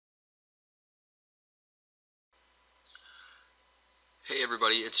Hey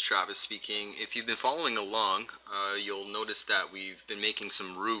everybody, it's Travis speaking. If you've been following along, you'll notice that we've been making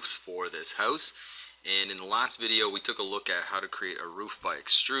some roofs for this house. And in the last video, we took a look at how to create a roof by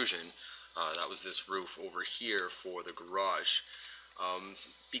extrusion. That was this roof over here for the garage.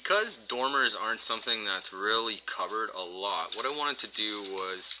 Because dormers aren't something that's really covered a lot, what I wanted to do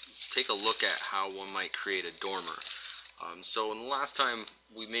was take a look at how one might create a dormer. So in the last time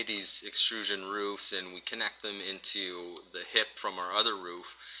we made these extrusion roofs and we connect them into the hip from our other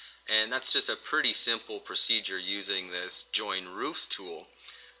roof, and that's just a pretty simple procedure using this join roofs tool.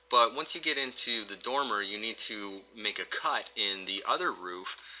 But once you get into the dormer, you need to make a cut in the other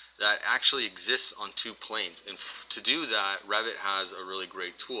roof that actually exists on two planes, and to do that Revit has a really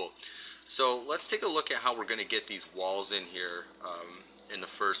great tool. So let's take a look at how we're going to get these walls in here in the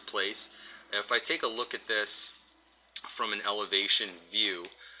first place. If I take a look at this from an elevation view,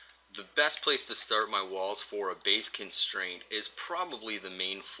 the best place to start my walls for a base constraint is probably the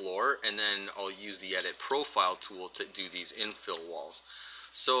main floor, and then I'll use the edit profile tool to do these infill walls.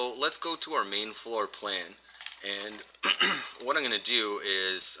 So let's go to our main floor plan, and what I'm going to do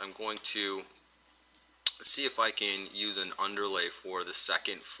is I'm going to see if I can use an underlay for the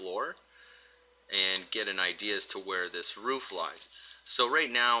second floor and get an idea as to where this roof lies. So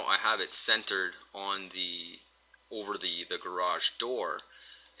right now I have it centered on over the garage door,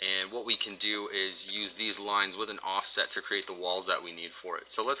 and what we can do is use these lines with an offset to create the walls that we need for it.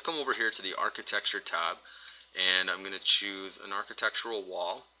 So let's come over here to the architecture tab, and I'm going to choose an architectural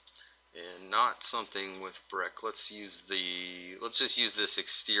wall and not something with brick. Let's just use this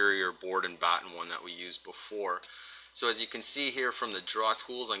exterior board and batten one that we used before. So as you can see here from the draw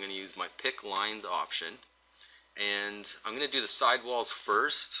tools, I'm going to use my pick lines option. And I'm going to do the side walls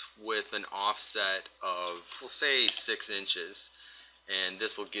first with an offset of, we'll say, 6 inches. And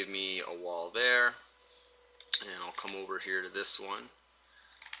this will give me a wall there. And I'll come over here to this one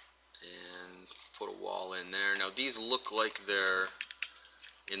and put a wall in there. Now these look like they're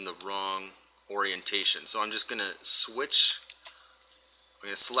in the wrong orientation. So I'm just going to switch. I'm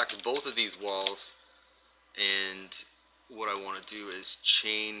going to select both of these walls. And what I want to do is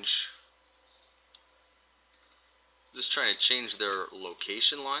just trying to change their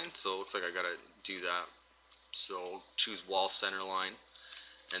location line. So it looks like I gotta do that. So choose wall center line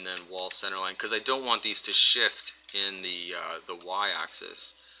and then wall center line, because I don't want these to shift in the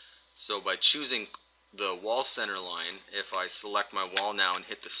y-axis. So by choosing the wall center line, if I select my wall now and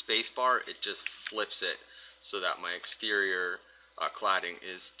hit the space bar, it just flips it so that my exterior cladding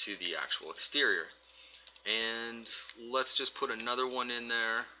is to the actual exterior. And let's just put another one in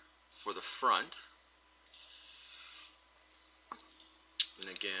there for the front. And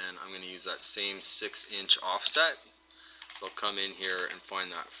again, I'm going to use that same 6-inch offset. So I'll come in here and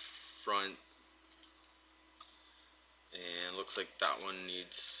find that front. And looks like that one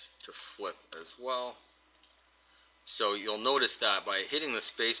needs to flip as well. So you'll notice that by hitting the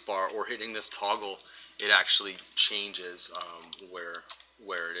space bar or hitting this toggle, it actually changes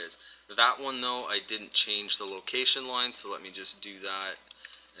where it is. That one though, I didn't change the location line, so let me just do that,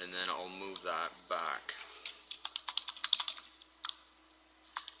 and then I'll move that back.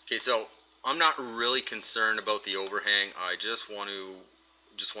 Okay, so I'm not really concerned about the overhang. I just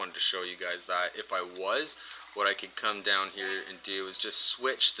wanted to show you guys that if I was, what I could come down here and do is just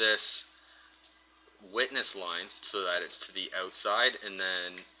switch this witness line so that it's to the outside, and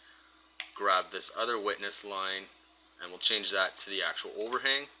then grab this other witness line and we'll change that to the actual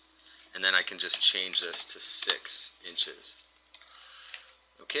overhang, and then I can just change this to 6 inches.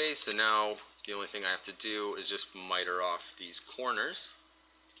 Okay, so now the only thing I have to do is just miter off these corners.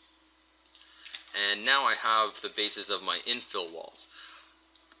 And now I have the bases of my infill walls.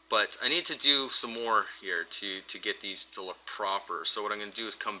 But I need to do some more here to get these to look proper. So what I'm going to do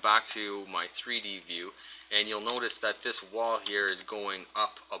is come back to my 3D view, and you'll notice that this wall here is going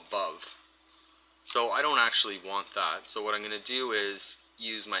up above. So I don't actually want that. So what I'm going to do is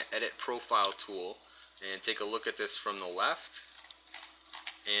use my edit profile tool and take a look at this from the left.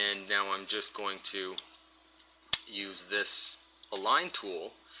 And now I'm just going to use this align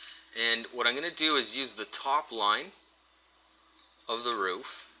tool. And what I'm going to do is use the top line of the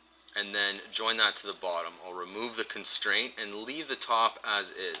roof and then join that to the bottom. I'll remove the constraint and leave the top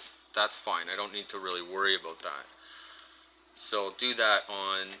as is. That's fine. I don't need to really worry about that. So I'll do that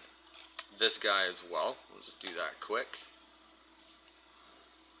on this guy as well. We'll just do that quick.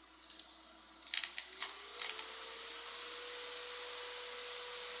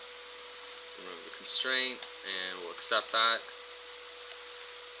 Remove the constraint and we'll accept that.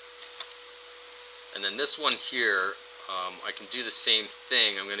 And then this one here, I can do the same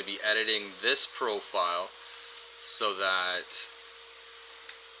thing. I'm going to be editing this profile so that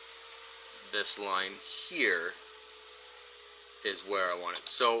this line here is where I want it.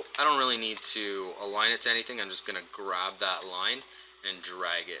 So I don't really need to align it to anything. I'm just going to grab that line and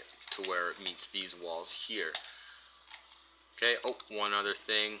drag it to where it meets these walls here. Okay, oh, one other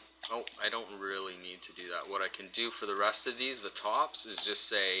thing. Oh, I don't really need to do that. What I can do for the rest of these, the tops, is just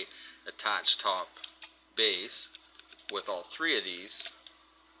say attach top base with all three of these,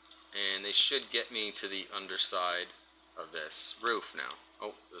 and they should get me to the underside of this roof now.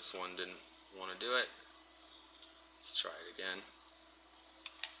 Oh, this one didn't want to do it. Let's try it again.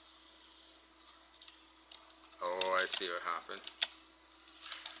 Oh, I see what happened.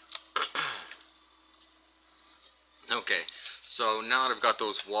 Okay, so now that I've got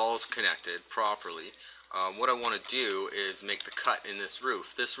those walls connected properly, what I want to do is make the cut in this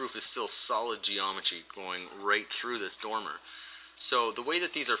roof. This roof is still solid geometry going right through this dormer. So the way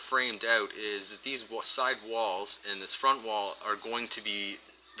that these are framed out is that these side walls and this front wall are going to be,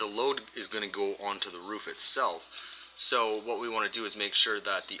 the load is going to go onto the roof itself. So what we want to do is make sure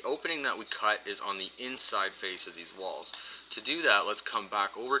that the opening that we cut is on the inside face of these walls. To do that, let's come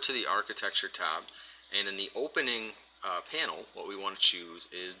back over to the Architecture tab, and in the opening panel, what we want to choose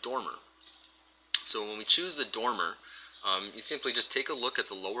is dormer. So when we choose the dormer, you simply just take a look at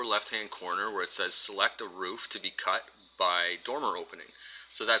the lower left-hand corner where it says select a roof to be cut by dormer opening.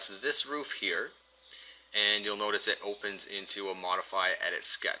 So that's this roof here, and you'll notice it opens into a modify edit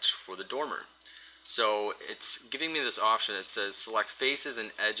sketch for the dormer. So it's giving me this option that says select faces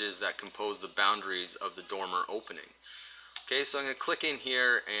and edges that compose the boundaries of the dormer opening. Okay, so I'm going to click in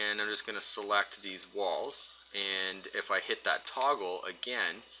here and I'm just going to select these walls, and if I hit that toggle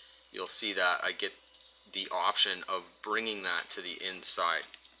again, you'll see that I get the option of bringing that to the inside.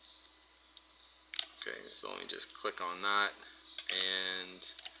 Okay, so let me just click on that,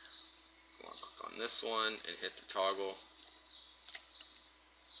 and I'll click on this one and hit the toggle.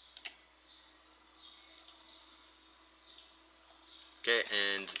 Okay,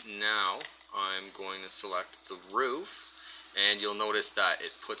 and now I'm going to select the roof, and you'll notice that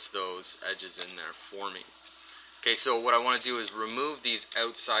it puts those edges in there for me. Okay, so what I want to do is remove these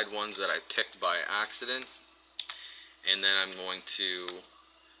outside ones that I picked by accident, and then I'm going to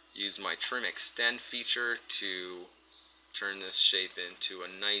use my trim extend feature to turn this shape into a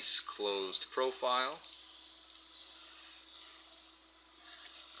nice closed profile.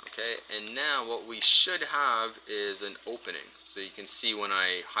 Okay, and now what we should have is an opening. So you can see when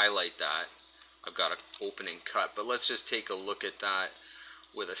I highlight that, I've got an opening cut. But let's just take a look at that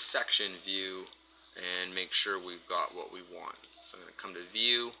with a section view and make sure we've got what we want. So I'm going to come to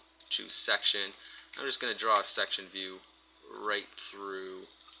view, choose section. I'm just going to draw a section view right through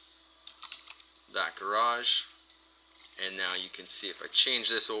that garage. And now you can see if I change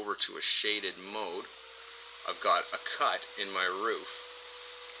this over to a shaded mode, I've got a cut in my roof,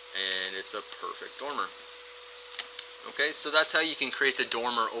 and it's a perfect dormer. Okay, so that's how you can create the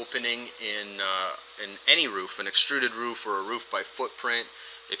dormer opening in any roof, an extruded roof or a roof by footprint.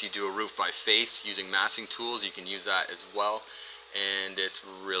 If you do a roof by face using massing tools, you can use that as well, and it's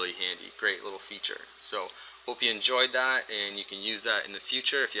really handy. Great little feature. So hope you enjoyed that, and you can use that in the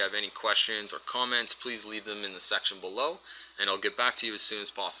future. If you have any questions or comments, please leave them in the section below, and I'll get back to you as soon as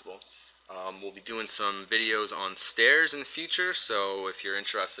possible. We'll be doing some videos on stairs in the future, so if you're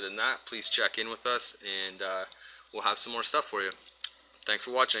interested in that, please check in with us, and we'll have some more stuff for you. Thanks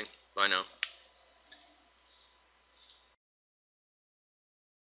for watching. Bye now.